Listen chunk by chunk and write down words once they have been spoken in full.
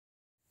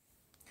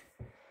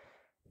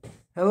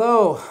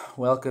Hello,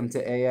 welcome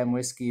to AM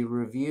Whiskey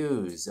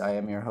Reviews. I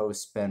am your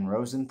host, Ben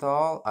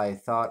Rosenthal. I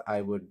thought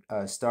I would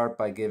start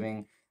by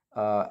giving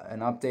an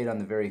update on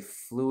the very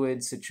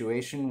fluid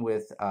situation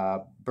with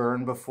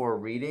Burn Before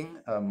Reading,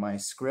 my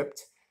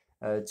script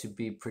to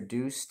be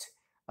produced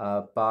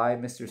by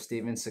Mr.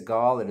 Steven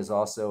Seagal. It is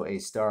also a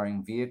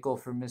starring vehicle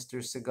for Mr.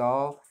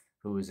 Seagal,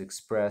 who has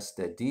expressed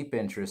a deep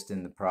interest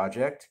in the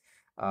project.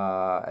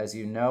 As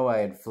you know, I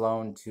had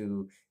flown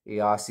to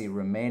Iasi,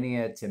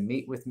 Romania to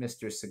meet with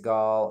Mr.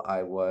 Seagal.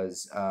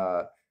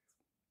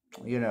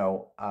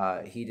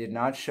 He did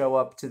not show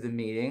up to the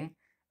meeting.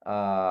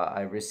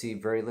 I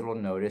received very little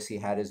notice. He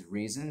had his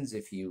reasons.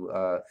 If you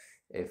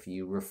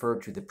refer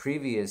to the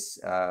previous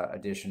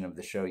edition of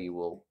the show, you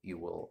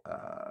will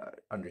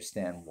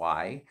understand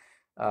why.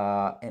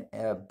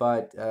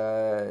 But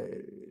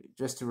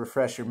just to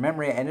refresh your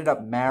memory, I ended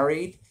up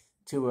married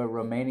to a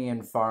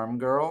Romanian farm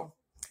girl.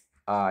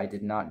 I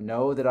did not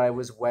know that I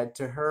was wed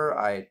to her.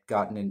 I had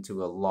gotten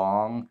into a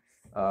long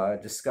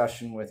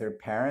discussion with her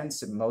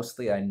parents. And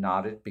mostly I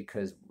nodded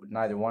because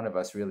neither one of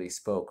us really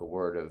spoke a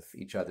word of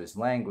each other's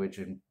language.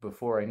 And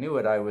before I knew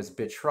it, I was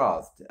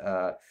betrothed.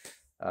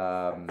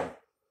 Um,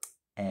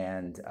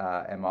 and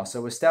am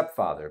also a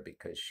stepfather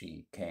because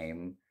she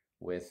came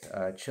with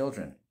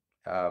children.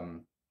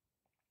 Um,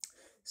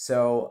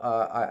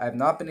 I've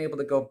not been able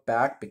to go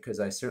back because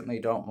I certainly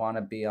don't want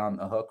to be on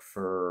the hook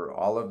for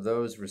all of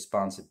those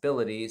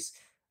responsibilities.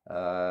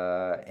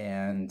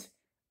 And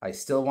I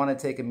still want to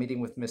take a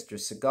meeting with Mr.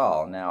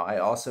 Seagal. Now, I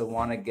also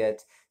want to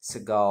get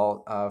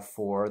Seagal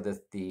for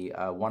the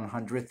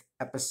 100th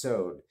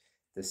episode,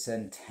 the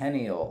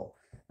centennial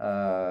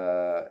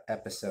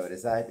episode.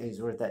 That's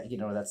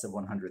the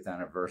 100th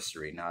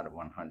anniversary, not a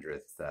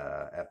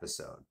 100th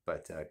episode.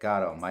 But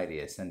God Almighty,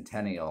 a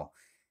centennial.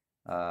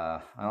 I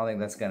don't think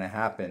that's going to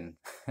happen.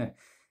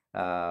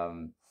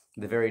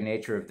 The very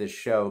nature of this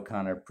show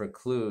kind of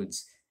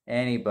precludes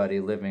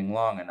anybody living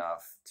long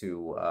enough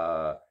to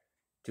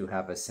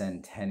have a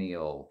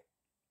centennial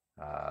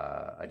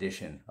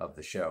edition of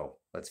the show.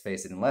 Let's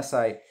face it, unless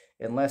I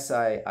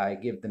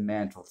give the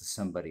mantle to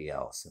somebody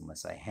else,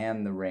 unless I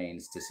hand the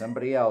reins to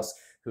somebody else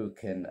who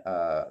can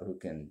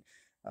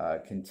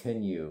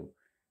continue,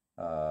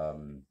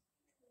 um,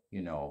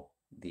 you know,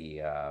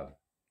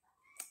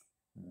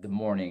 the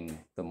morning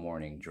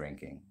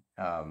drinking.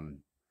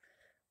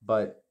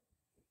 But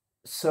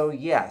so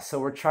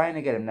we're trying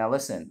to get him. Now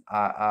listen,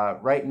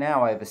 right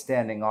now I have a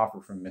standing offer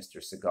from Mr.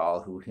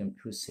 Seagal,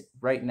 who's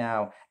right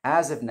now,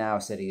 as of now,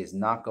 said he is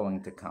not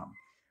going to come.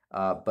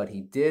 But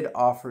he did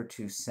offer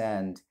to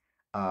send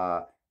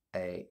uh,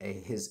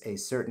 a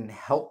certain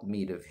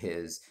helpmeet of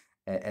his,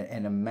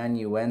 an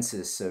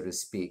amanuensis, so to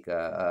speak,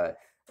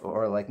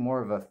 or like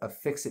more of a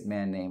fix-it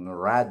man named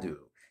Radu.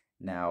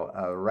 Now,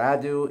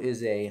 Radu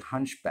is a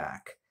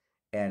hunchback,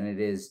 and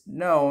it is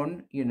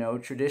known,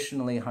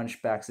 traditionally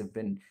hunchbacks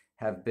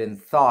have been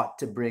thought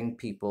to bring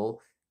people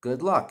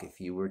good luck. If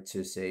you were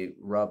to say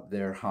rub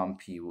their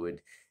hump, you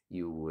would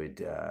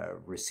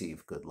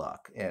receive good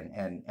luck.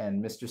 And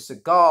Mr.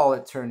 Seagal,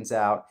 it turns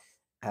out,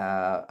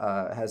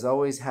 has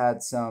always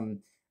had some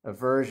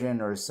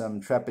aversion or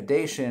some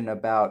trepidation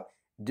about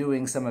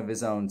doing some of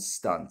his own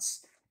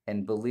stunts,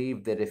 and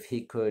believed that if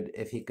he could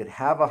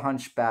have a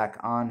hunchback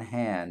on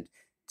hand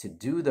to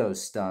do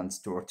those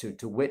stunts, or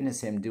to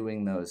witness him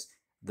doing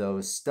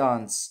those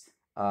stunts,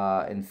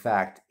 in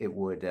fact, it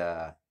would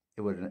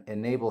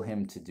enable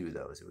him to do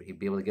those. He'd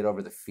be able to get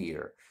over the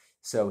fear.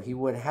 So he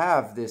would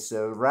have this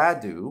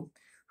Radu,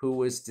 who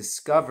was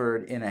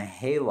discovered in a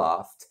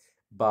hayloft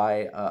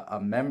by a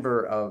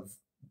member of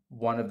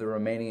one of the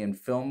Romanian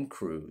film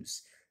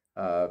crews.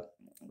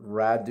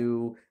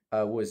 Radu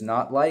was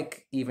not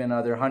like even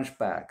other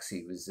hunchbacks.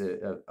 He was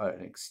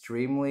an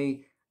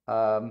extremely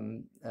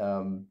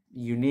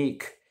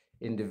unique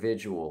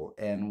individual,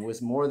 and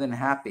was more than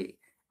happy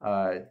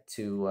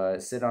to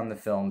sit on the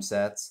film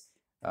sets,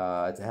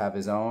 to have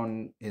his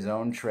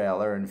own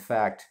trailer. In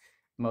fact,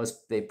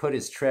 they put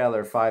his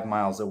trailer 5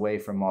 miles away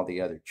from all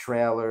the other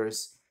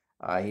trailers.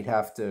 He'd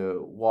have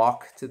to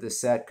walk to the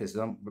set because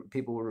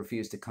people would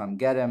refuse to come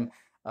get him.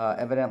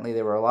 Evidently,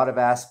 there were a lot of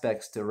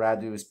aspects to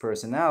Radu's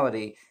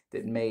personality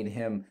that made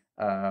him,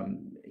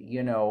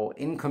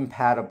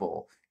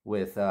 incompatible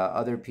with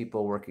other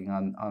people working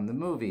on the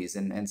movies.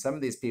 And some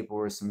of these people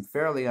were some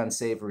fairly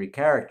unsavory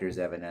characters,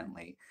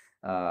 evidently,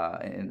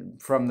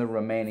 from the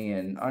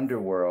Romanian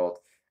underworld.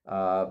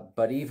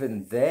 But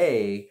even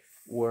they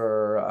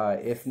were,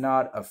 if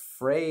not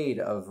afraid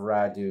of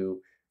Radu,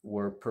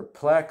 were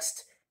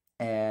perplexed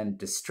and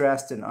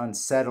distressed and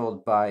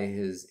unsettled by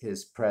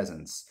his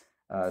presence.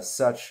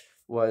 Such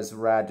was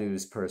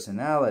Radu's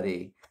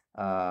personality.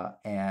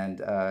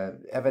 And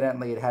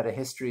evidently, it had a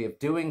history of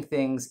doing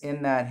things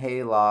in that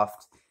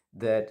hayloft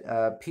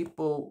that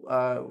people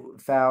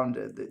found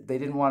they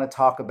didn't want to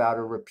talk about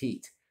or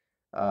repeat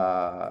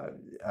uh,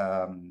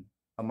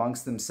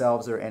 amongst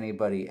themselves or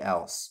anybody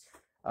else.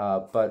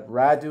 But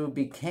Radu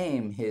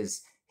became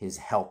his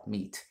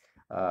helpmeet,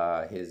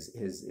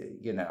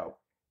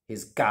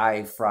 his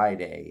Guy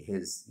Friday,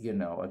 his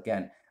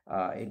again.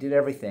 He did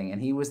everything,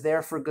 and he was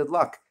there for good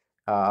luck.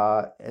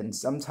 And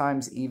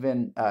sometimes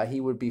even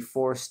he would be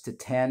forced to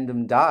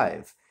tandem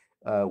dive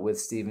with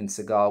Steven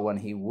Seagal when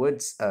he would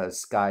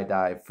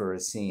skydive for a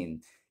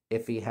scene.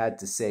 If he had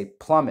to, say,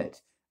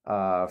 plummet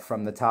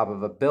from the top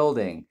of a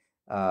building,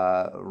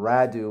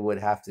 Radu would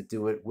have to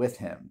do it with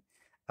him.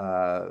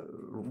 Uh,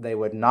 they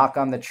would knock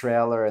on the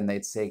trailer and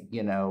they'd say,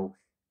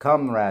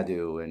 come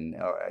Radu, and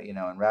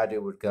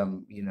Radu would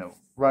come,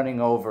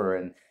 running over,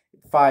 and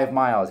 5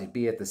 miles he'd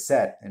be at the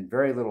set in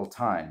very little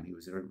time. He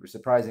was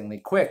surprisingly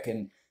quick,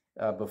 and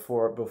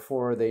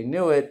before they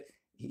knew it,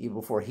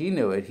 before he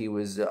knew it, he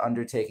was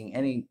undertaking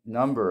any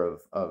number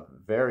of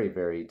very,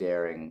 very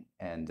daring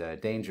and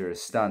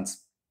dangerous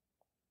stunts.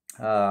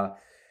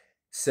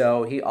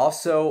 So he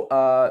also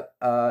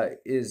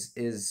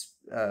is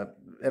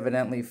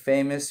evidently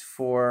famous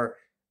for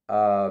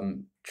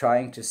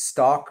trying to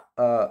stalk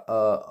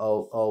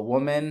a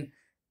woman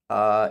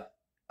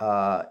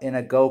in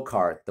a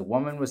go-kart. The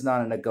woman was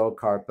not in a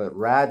go-kart, but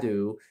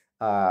Radu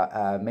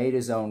made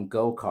his own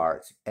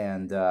go-kart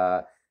and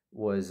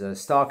was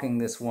stalking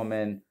this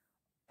woman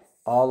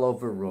all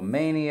over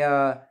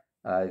Romania,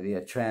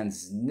 the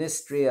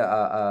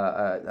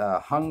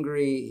Transnistria,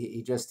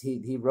 Hungary.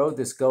 He rode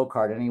this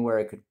go-kart anywhere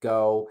it could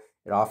go.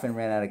 It often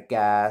ran out of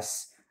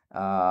gas,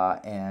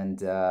 and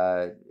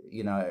there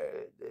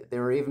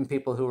were even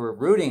people who were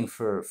rooting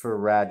for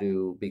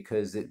Radu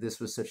because this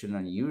was such an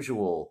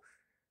unusual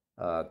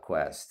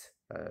quest.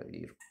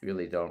 You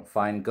really don't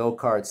find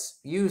go-karts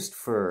used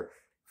for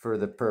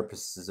the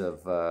purposes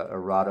of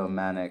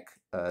erotomanic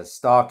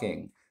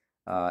stalking,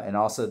 and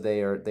also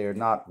they are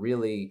not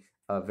really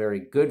very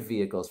good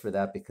vehicles for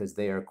that because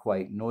they are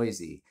quite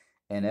noisy.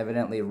 And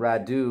evidently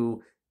Radu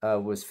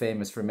was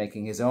famous for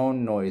making his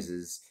own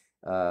noises,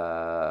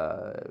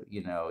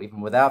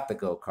 even without the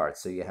go-kart.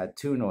 So you had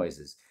two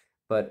noises.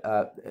 But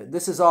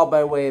this is all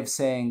by way of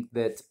saying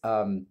that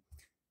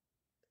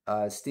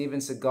Steven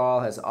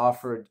Seagal has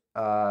offered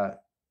to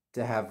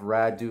have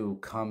Radu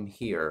come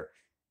here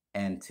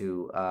and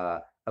to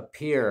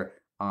appear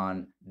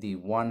on the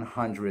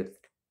 100th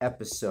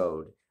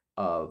episode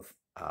of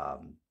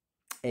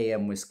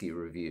AM Whiskey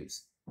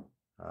Reviews.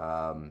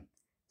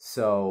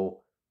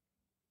 So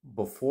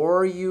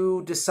before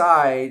you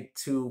decide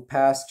to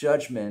pass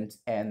judgment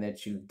and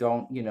that you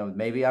don't,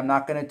 maybe I'm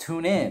not going to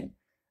tune in.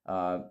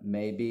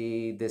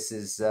 Maybe this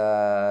is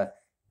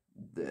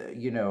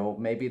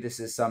maybe this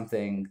is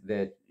something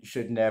that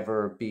should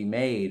never be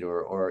made,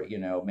 or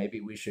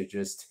maybe we should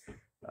just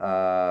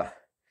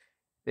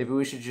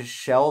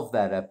shelve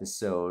that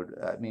episode.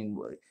 I mean,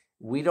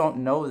 we don't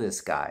know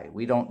this guy.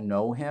 We don't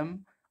know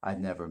him. I've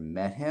never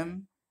met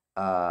him.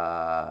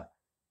 I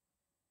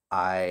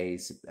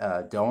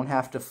don't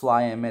have to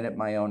fly him in at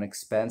my own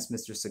expense.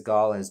 Mr.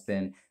 Seagal has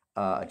been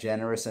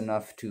generous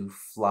enough to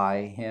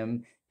fly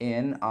him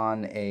in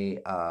on a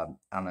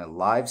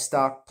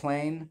livestock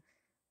plane.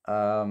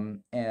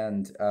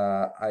 And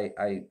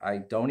I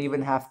don't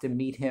even have to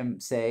meet him,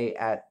 say,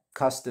 at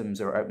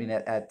customs, or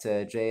at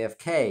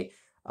JFK.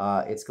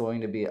 It's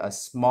going to be a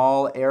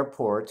small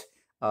airport,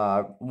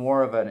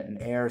 more of an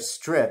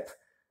airstrip,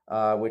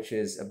 which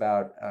is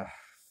about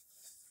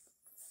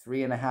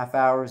 3.5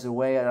 hours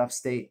away at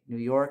upstate New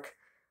York,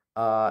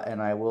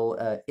 and I will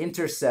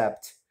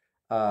intercept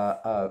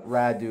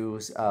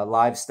Radu's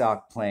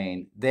livestock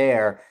plane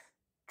there,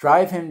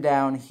 drive him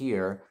down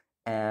here,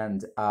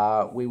 and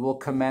we will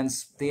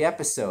commence the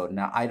episode.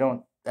 Now,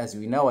 as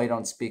we know, I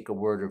don't speak a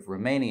word of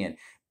Romanian,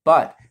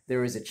 but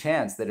there is a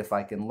chance that if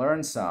I can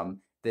learn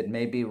some, that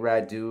maybe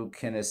Radu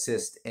can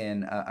assist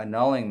in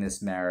annulling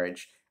this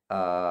marriage.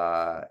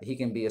 He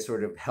can be a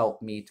sort of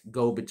helpmeet,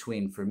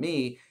 go-between for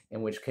me,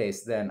 in which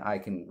case then I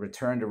can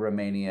return to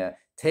Romania,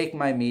 take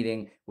my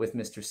meeting with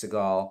Mr.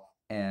 Seagal,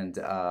 and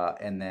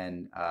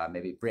then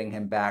maybe bring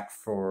him back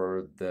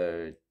for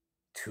the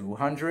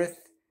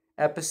 200th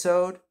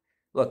episode.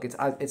 Look,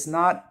 it's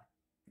not,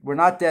 we're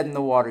not dead in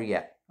the water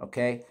yet,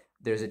 okay?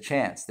 There's a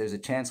chance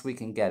we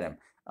can get him.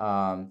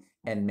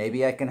 And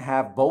maybe I can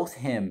have both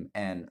him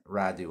and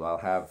Radu. I'll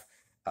have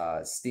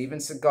Steven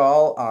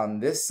Seagal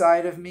on this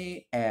side of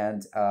me,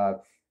 and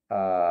an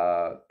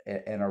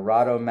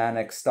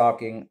erotomanic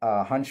stalking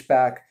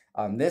hunchback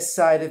on this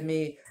side of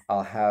me.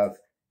 I'll have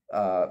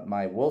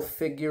my wolf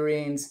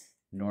figurines,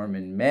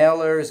 Norman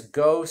Mailer's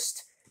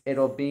ghost.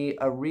 It'll be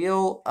a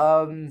real,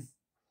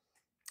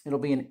 it'll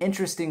be an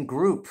interesting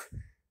group,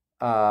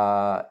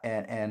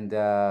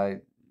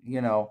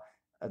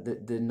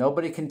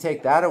 nobody can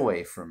take that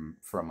away from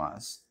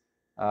us.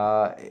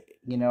 I'm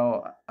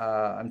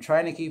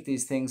trying to keep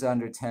these things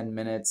under 10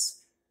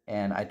 minutes,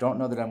 and I don't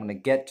know that I'm going to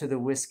get to the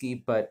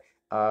whiskey, but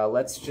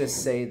let's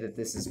just say that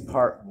this is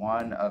part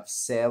 1 of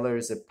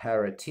Sailor's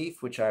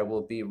Aparitif, which I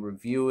will be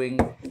reviewing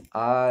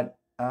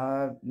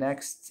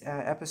next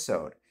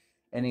episode.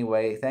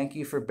 Anyway, thank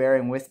you for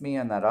bearing with me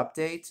on that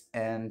update,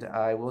 and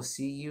I will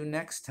see you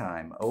next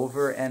time.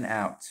 Over and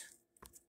out.